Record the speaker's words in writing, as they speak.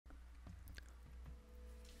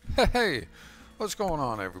Hey, what's going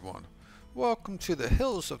on, everyone? Welcome to the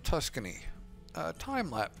hills of Tuscany,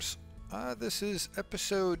 Timelapse. This is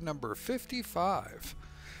episode number 55.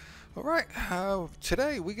 Alright,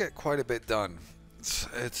 today we get quite a bit done.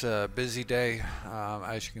 It's a busy day.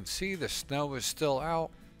 As you can see, the snow is still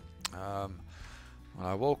out. When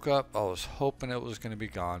I woke up, I was hoping it was going to be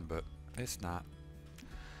gone, but it's not.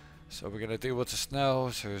 So we're going to deal with the snow,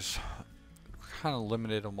 so it's kind of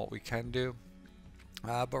limited on what we can do.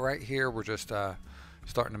 But right here, we're just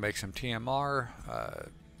starting to make some TMR,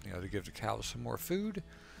 to give the cows some more food.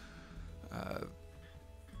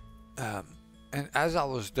 And as I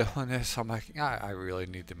was doing this, I'm like, I really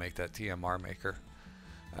need to make that TMR maker.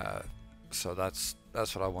 So that's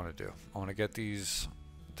what I want to do. I want to get this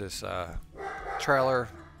trailer.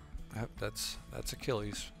 That's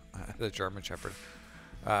Achilles, the German Shepherd.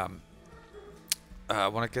 I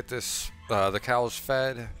want to get the cows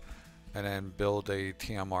fed, and then build a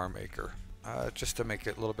TMR maker, just to make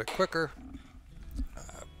it a little bit quicker.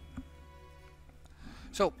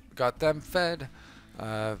 So got them fed.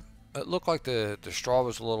 It looked like the straw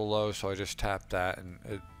was a little low, so I just tapped that, and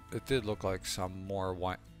it did look like some more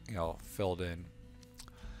filled in.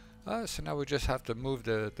 So now we just have to move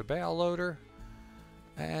the bale loader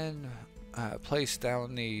and place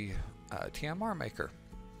down the TMR maker.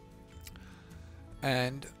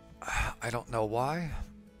 And I don't know why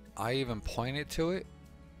I even pointed to it.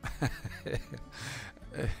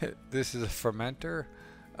 This is a fermenter,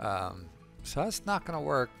 so that's not gonna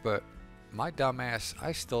work, but my dumbass,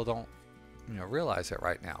 I still don't realize it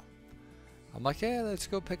right now. I'm like, yeah, let's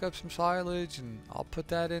go pick up some silage and I'll put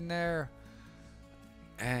that in there,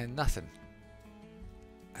 and nothing.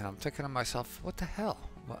 And I'm thinking to myself, what the hell?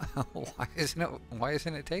 Why isn't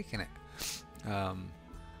it taking it? Of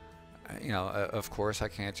course I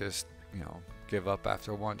can't just give up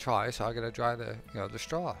after one try, so I gotta dry the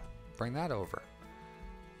straw, bring that over.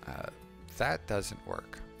 That doesn't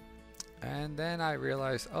work. And then I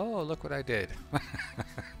realized, oh, look what I did.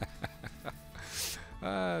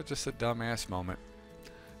 Just a dumbass moment.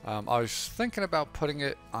 I was thinking about putting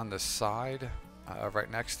it on the side, right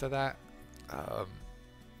next to that.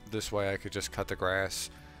 This way I could just cut the grass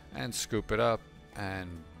and scoop it up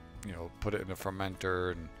and put it in the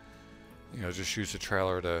fermenter, and just use the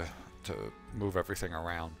trailer to move everything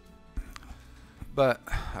around. But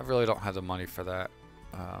I really don't have the money for that.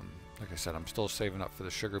 Like I said, I'm still saving up for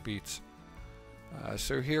the sugar beets.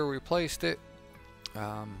 So here we placed it,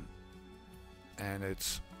 and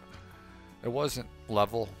it wasn't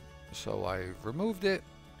level, so I removed it,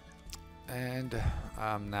 and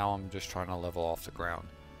now I'm just trying to level off the ground.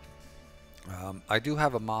 I do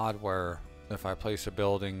have a mod where if I place a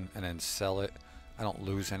building and then sell it, I don't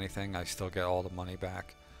lose anything. I still get all the money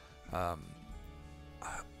back.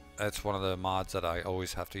 That's one of the mods that I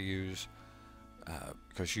always have to use,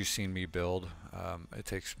 because you've seen me build. It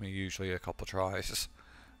takes me usually a couple tries,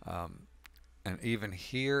 and even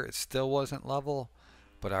here it still wasn't level,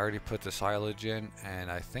 but I already put the silage in,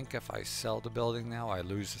 and I think if I sell the building now, I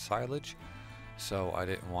lose the silage, so I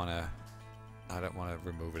didn't want to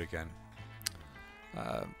remove it again.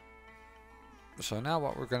 So now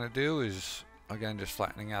what we're going to do is, again, just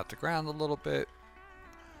flattening out the ground a little bit,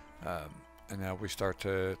 and now we start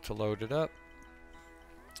to load it up.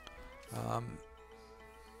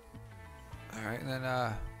 Alright, and then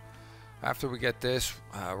after we get this,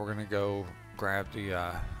 we're going to go grab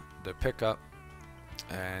the pickup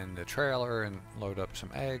and the trailer and load up some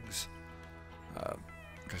eggs,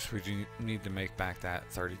 because we do need to make back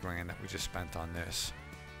that 30 grand that we just spent on this.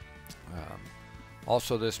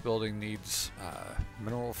 Also, this building needs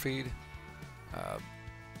mineral feed.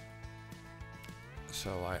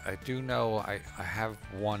 So I do know I have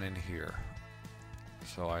one in here,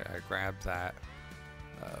 so I grabbed that.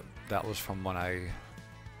 That was from when I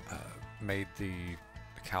made the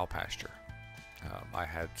cow pasture. I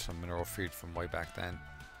had some mineral feed from way back then,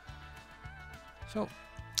 so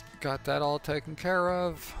got that all taken care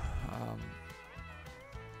of.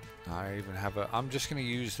 I even have I'm just going to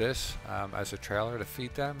use this as a trailer to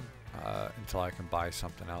feed them until I can buy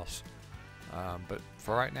something else. But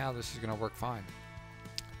for right now, this is going to work fine.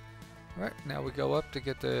 Alright, now we go up to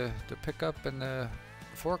get the pickup and the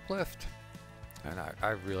forklift. And I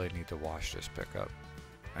really need to wash this pickup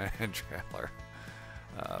and trailer.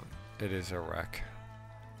 It is a wreck.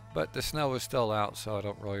 But the snow is still out, so I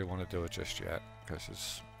don't really want to do it just yet, because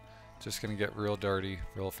it's just going to get real dirty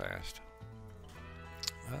real fast.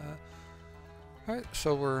 Alright,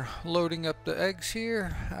 so we're loading up the eggs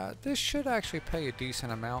here. This should actually pay a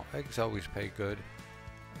decent amount. Eggs always pay good.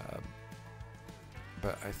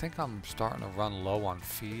 But I think I'm starting to run low on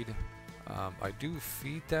feed. I do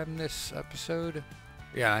feed them this episode.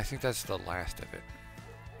 Yeah, I think that's the last of it.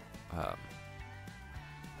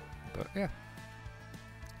 But yeah.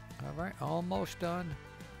 Alright, almost done.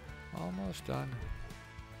 Almost done.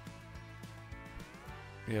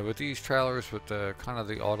 Yeah, with these trailers, with the kind of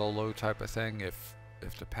the auto load type of thing, if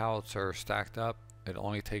the pallets are stacked up, it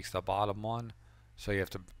only takes the bottom one, so you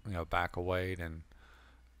have to, you know, back away and,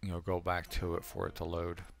 you know, go back to it for it to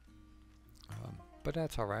load. But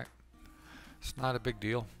that's all right. It's not a big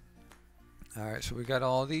deal. All right, so we got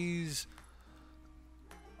all these,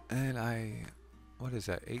 and what is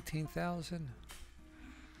that? 18,000.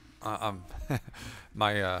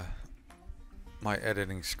 My my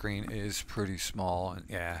editing screen is pretty small, and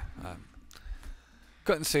yeah,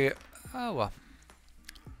 couldn't see it. Oh well.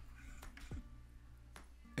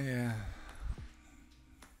 Yeah.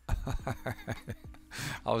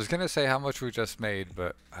 I was gonna say how much we just made,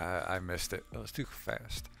 but I missed it. It was too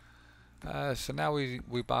fast. So now we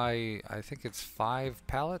buy, I think it's 5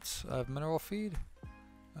 pallets of mineral feed.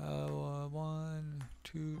 1,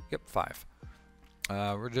 2, yep, 5.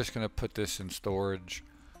 We're just gonna put this in storage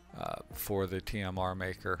for the TMR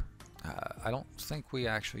maker. I don't think we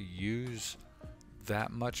actually use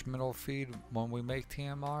that much mineral feed when we make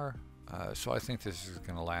TMR, so I think this is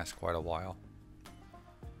gonna last quite a while.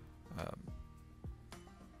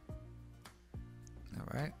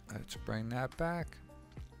 Alright, let's bring that back.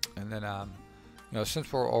 And then, you know,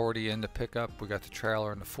 since we're already in the pickup, we got the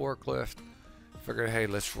trailer and the forklift. Figured, hey,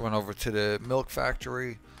 let's run over to the milk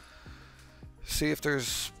factory, see if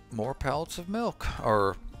there's more pallets of milk,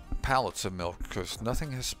 because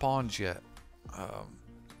nothing has spawned yet.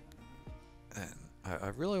 And I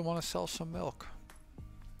really want to sell some milk.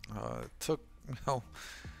 It took, you know,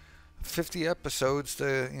 50 episodes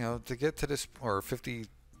to, you know, to get to this, or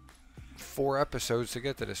 54 episodes to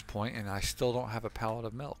get to this point, and I still don't have a pallet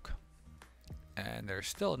of milk, and there's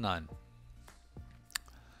still none.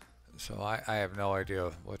 So I have no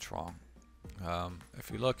idea what's wrong. If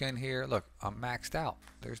you look in here, look, I'm maxed out.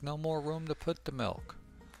 There's no more room to put the milk.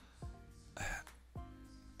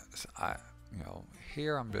 So you know,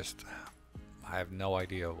 here I have no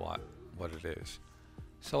idea what it is.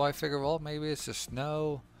 So I figure, well, maybe it's the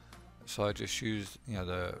snow. So I just used, you know,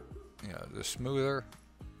 the smoother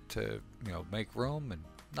to, you know, make room, and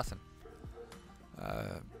nothing.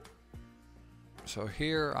 So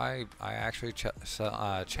here I actually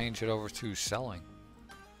change it over to selling,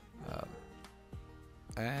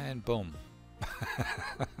 and boom.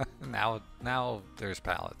 now there's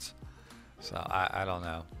pallets. So I don't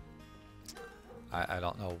know. I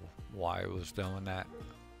don't know why it was doing that.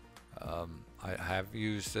 I have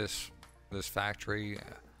used this factory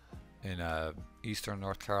in eastern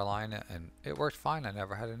North Carolina, and it worked fine. I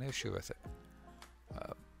never had an issue with it.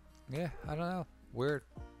 Yeah, I don't know, weird.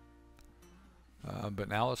 But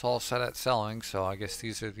now it's all set at selling, so I guess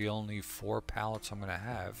these are the only 4 pallets I'm gonna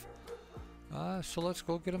have. So let's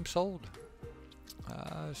go get them sold.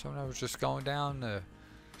 So I was just going down to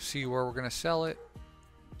see where we're gonna sell it,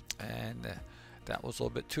 and that was a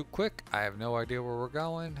little bit too quick. I have no idea where we're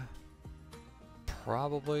going.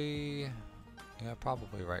 Probably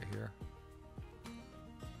right here.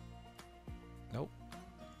 Nope.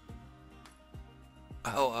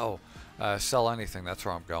 Sell anything. That's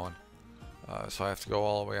where I'm going. So I have to go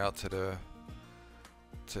all the way out to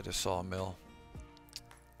the sawmill.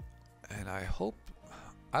 And I hope,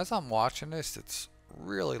 as I'm watching this, it's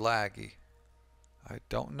really laggy. I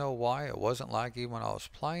don't know why it wasn't laggy when I was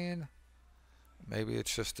playing. Maybe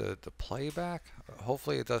it's just the playback.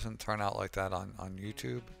 Hopefully it doesn't turn out like that on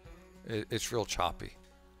YouTube. It's real choppy.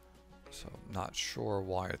 So not sure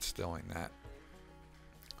why it's doing that.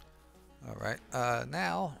 Alright,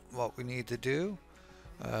 now what we need to do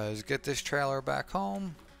is get this trailer back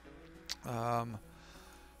home.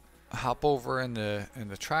 Hop over in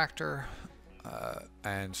the tractor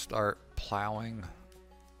and start plowing.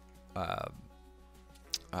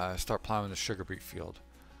 Start plowing the sugar beet field,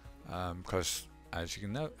 because as you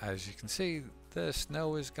can see, the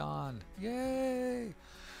snow is gone. Yay!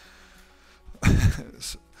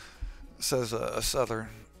 Says a southern.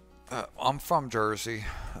 I'm from Jersey,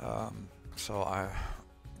 so I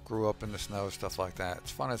grew up in the snow, stuff like that.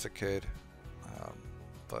 It's fun as a kid,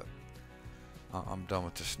 but I'm done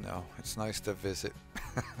with the snow. It's nice to visit.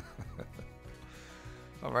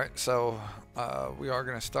 Alright, so we are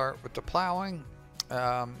going to start with the plowing.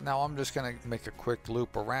 Now I'm just going to make a quick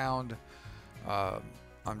loop around.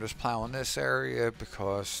 I'm just plowing this area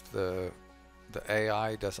because the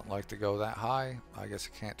AI doesn't like to go that high. I guess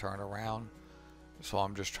it can't turn around. So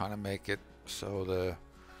I'm just trying to make it so the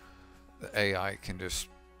AI can just,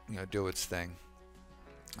 you know, do its thing.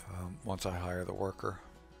 once I hire the worker.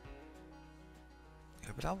 Yeah,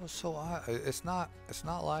 but that was so odd. It's not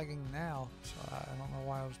lagging now, so I don't know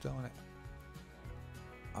why I was doing it.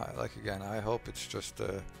 Like again, I hope it's just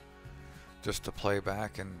a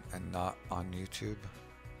playback and not on YouTube.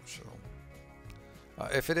 So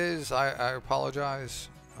if it is, I apologize.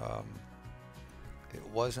 It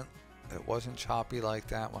wasn't choppy like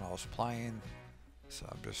that when I was playing. So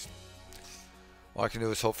I'm just, all I can do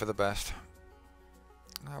is hope for the best.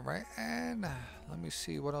 All right, and let me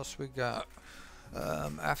see what else we got.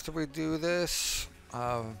 After we do this,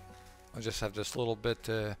 I just have this little bit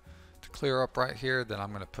to clear up right here. Then I'm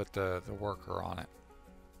going to put the worker on it.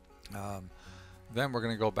 Then we're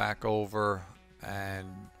going to go back over and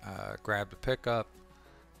grab the pickup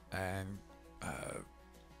and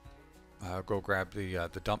go grab the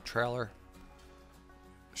dump trailer.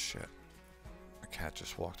 Shit, the cat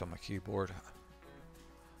just walked on my keyboard.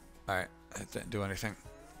 All right, it didn't do anything.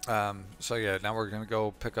 So yeah, now we're gonna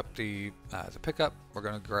go pick up the pickup. We're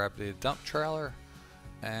gonna grab the dump trailer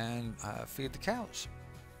and feed the cows.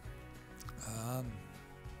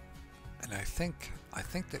 And I think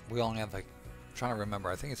that we only have, like, I'm trying to remember,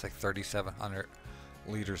 I think it's like 3,700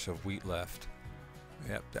 liters of wheat left.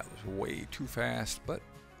 Yep, that was way too fast, but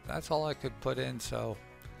that's all I could put in. So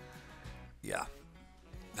yeah,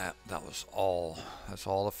 that was all. That's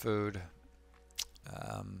all the food.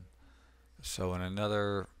 So in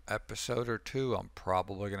another episode or two, I'm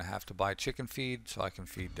probably gonna have to buy chicken feed so I can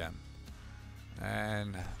feed them.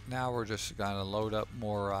 And now we're just gonna load up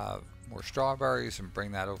more strawberries and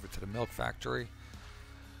bring that over to the milk factory.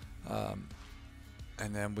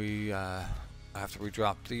 And then we, after we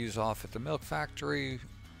drop these off at the milk factory,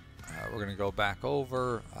 we're gonna go back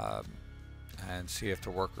over and see if the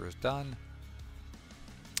worker is done.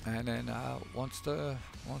 And then once the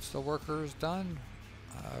worker is done,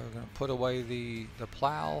 we're gonna put away the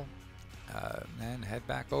plow and head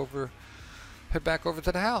back over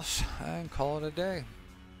to the house and call it a day.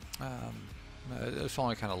 It's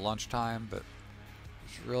only kind of lunchtime, but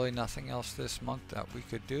there's really nothing else this month that we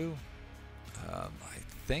could do. I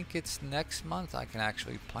think it's next month I can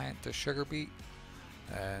actually plant the sugar beet,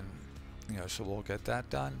 and so we'll get that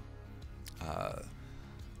done.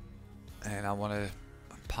 And I want to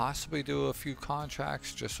possibly do a few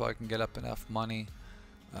contracts just so I can get up enough money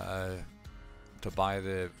to buy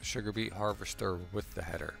the sugar beet harvester with the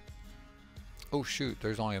header. Oh shoot,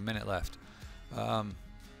 there's only a minute left. Yeah,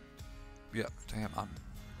 damn,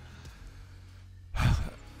 I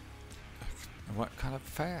went kind of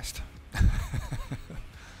fast.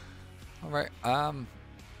 All right,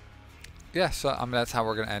 yeah, so that's how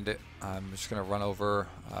we're gonna end it. I'm just gonna run over.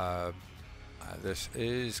 This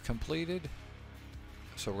is completed,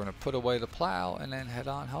 so we're gonna put away the plow and then head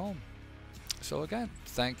on home. So again,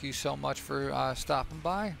 thank you so much for stopping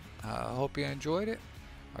by. I hope you enjoyed it.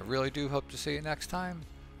 I really do hope to see you next time.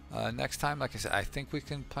 Next time, like I said, I think we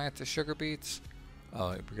can plant the sugar beets.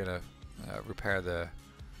 Oh, we're gonna repair the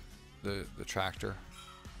tractor.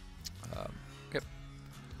 Yep.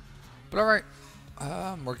 But all right,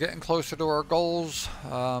 we're getting closer to our goals.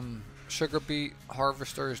 Sugar beet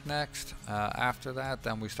harvester is next. After that,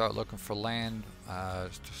 then we start looking for land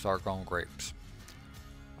to start growing grapes.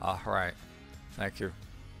 All right. Thank you.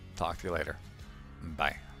 Talk to you later.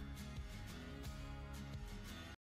 Bye.